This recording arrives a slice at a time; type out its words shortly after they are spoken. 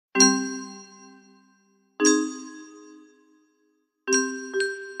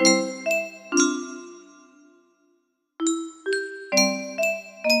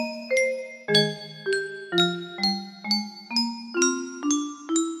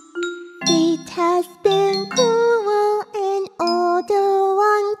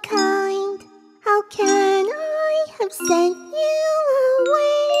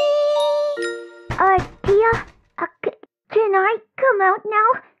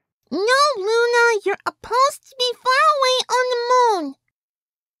No, Luna, you're supposed to be far away on the moon.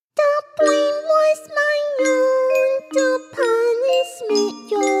 The brain was my own, the punishment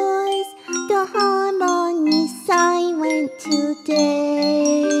yours, the harmony silent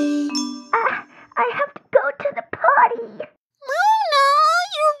today. I have to go to the party. Luna,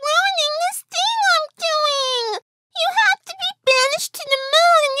 you're ruining this thing I'm doing. You have to be banished to the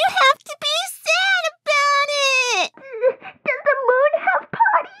moon and you have to be sad about it. Does the moon have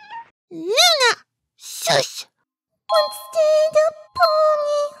parties? Luna, shush. Once did a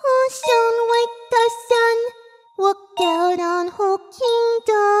pony who shone like the sun, walked out on whole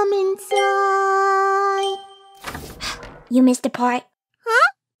kingdom inside. You missed the part. Huh?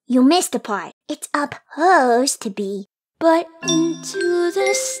 You missed the part. It's supposed to be. But into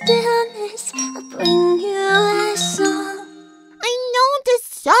the stillness, I bring you a song. I know the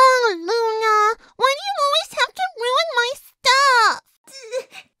song, Luna. Why do you always have to ruin my stuff?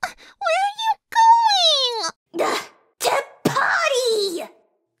 Where are you going? To party!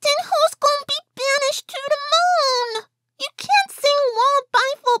 Then who's gonna be banished to the moon? You can't sing Lullaby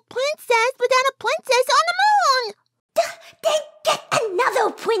for Princess without a princess on the moon. Then get another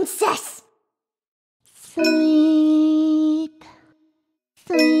princess. Sleep,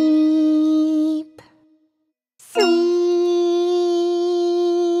 sleep, sleep.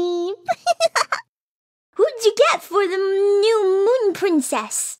 Who'd you get for the new moon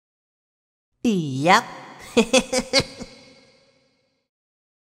princess? Yep.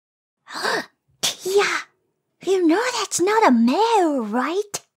 Tia, you know that's not a male,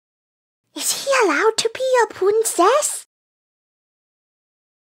 right? Is he allowed to be a princess?